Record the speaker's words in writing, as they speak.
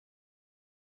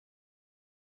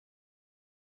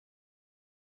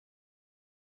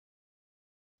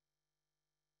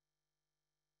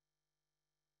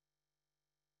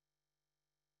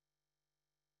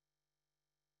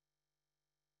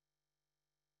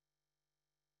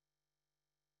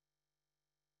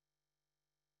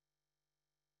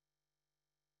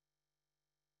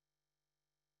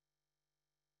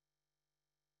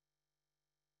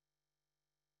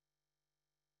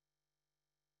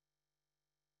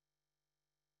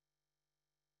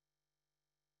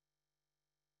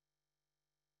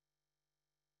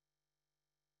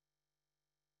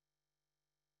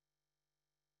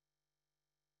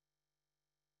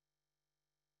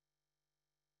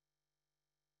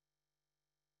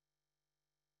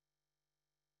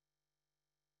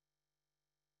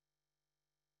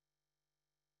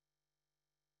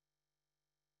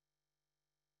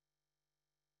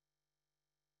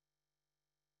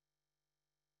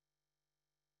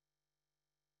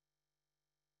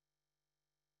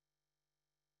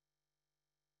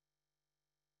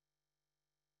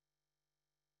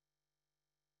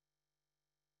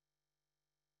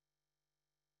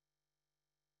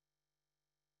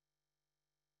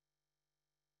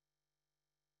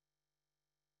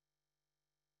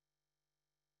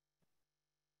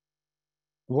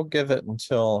we'll give it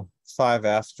until 5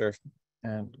 after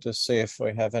and to see if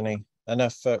we have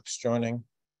enough folks joining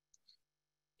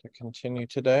to continue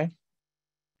today.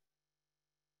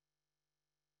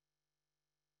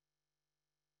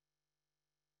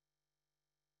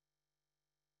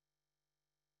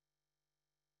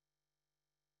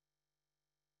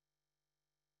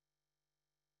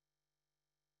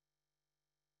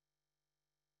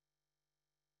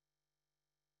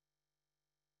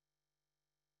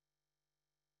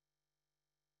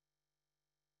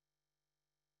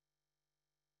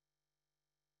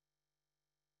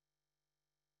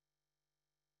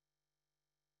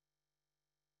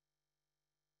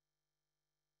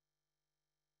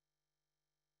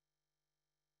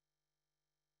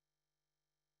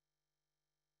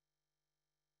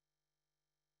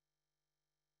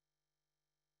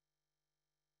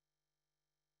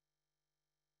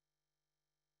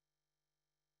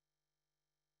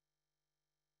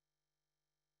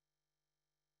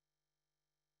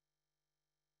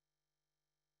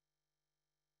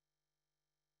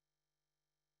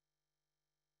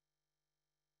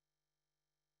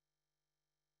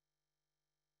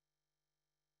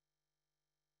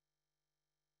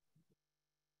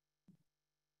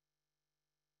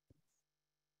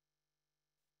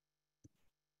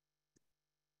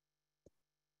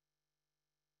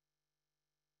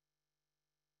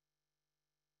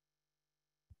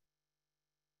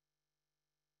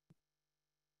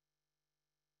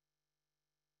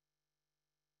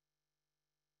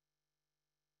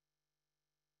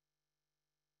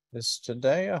 Is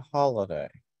today a holiday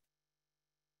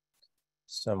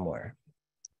somewhere?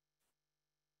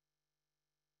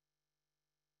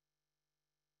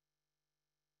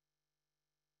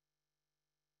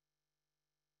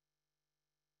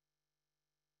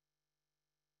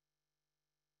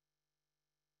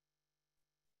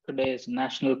 Today is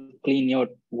National Clean Your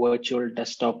Virtual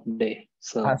Desktop Day.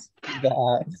 So I see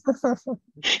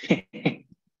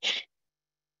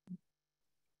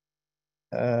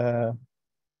that.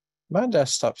 My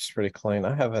desktop's pretty clean.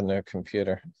 I have a new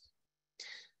computer.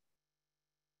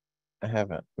 I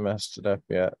haven't messed it up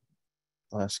yet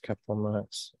last couple of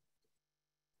months.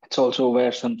 it's also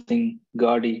wear something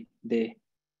gaudy day.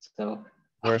 So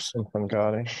Wear something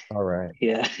gaudy. All right.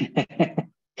 yeah.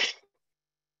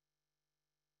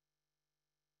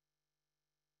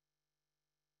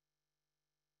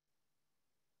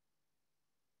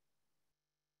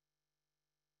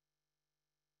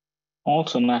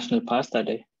 Also National Pasta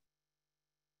Day.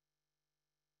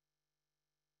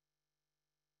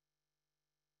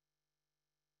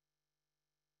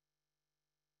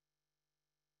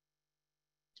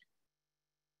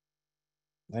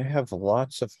 They have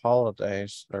lots of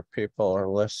holidays or people are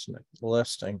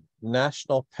listing.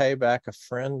 National Payback a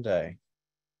Friend Day.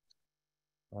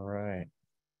 All right.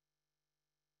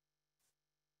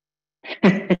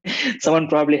 Someone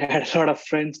probably had a lot of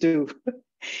friends too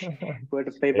who had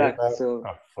to pay back. So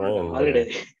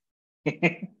holiday.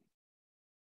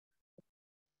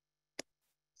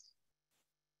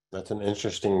 That's an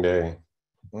interesting day.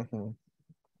 Mm-hmm.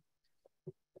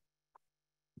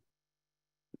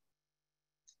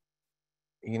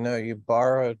 You know, you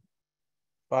borrowed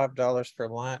 $5 for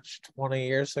lunch 20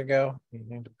 years ago. You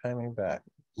need to pay me back.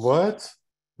 What?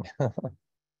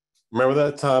 Remember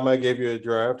that time I gave you a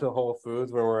drive to Whole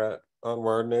Foods when we're at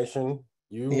Onward Nation?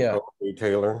 You owe me,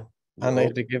 Taylor. I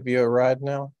need to give you a ride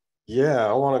now? Yeah,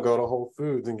 I want to go to Whole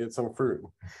Foods and get some fruit.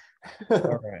 All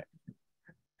right.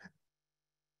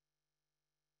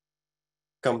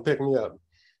 Come pick me up.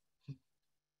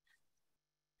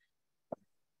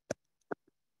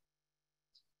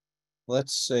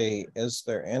 Let's see, is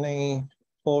there any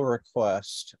pull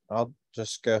request? I'll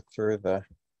just go through the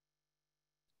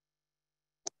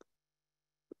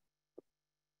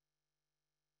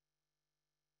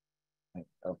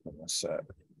open this up.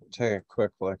 Take a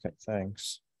quick look at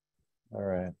things. All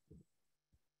right.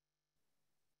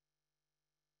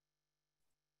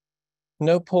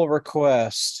 No pull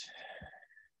request.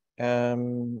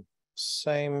 Same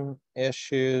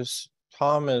issues.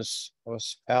 Tom was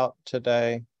out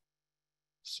today,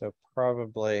 so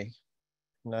probably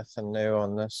nothing new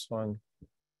on this one.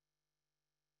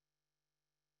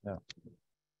 No.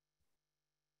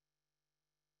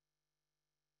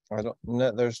 I don't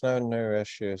know. There's no new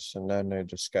issues and no new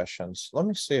discussions. Let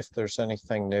me see if there's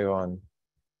anything new on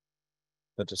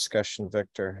the discussion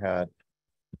Victor had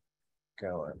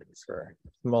going for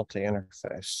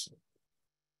multi-interface.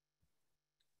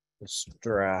 This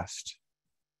draft.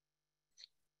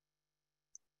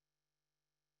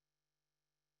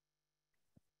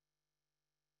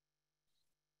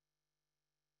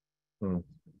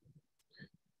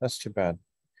 That's too bad.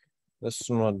 This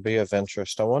one would be of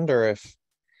interest. I wonder if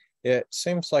it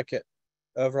seems like it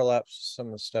overlaps with some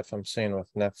of the stuff I'm seeing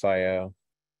with NFIO.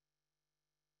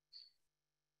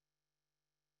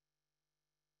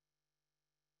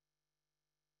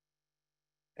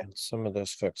 And some of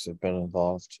those folks have been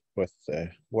involved with the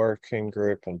working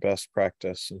group and best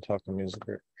practice and talking music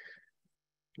group.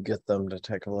 Get them to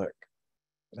take a look.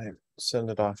 They send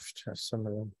it off to some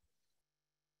of them.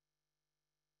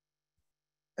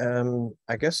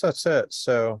 I guess that's it.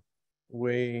 So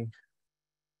we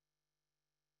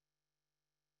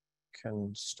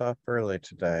can stop early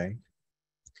today.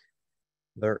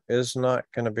 There is not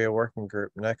going to be a working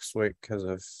group next week because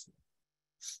of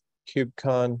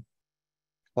KubeCon,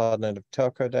 Cloud Native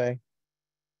Telco Day.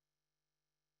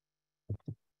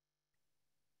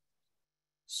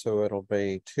 So it'll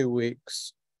be 2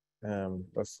 weeks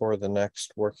before the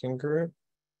next working group.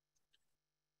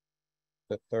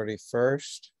 The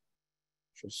 31st,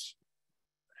 which is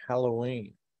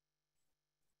Halloween.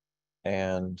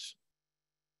 And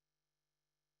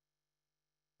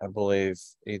I believe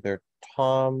either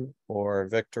Tom or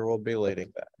Victor will be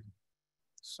leading that.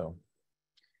 So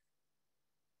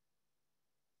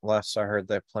last I heard,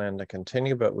 they plan to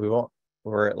continue, but we won't.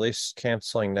 We're at least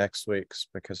canceling next week's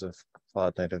because of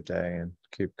Cloud Native Day and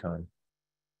KubeCon.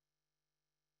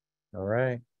 All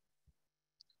right.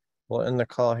 We'll end the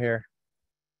call here.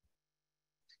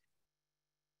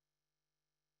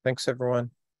 Thanks,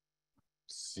 everyone.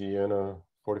 See you in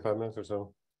 45 minutes or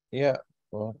so. Yeah.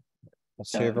 Well, I'll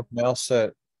see everyone else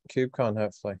at KubeCon,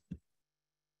 hopefully.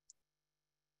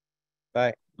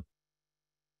 Bye.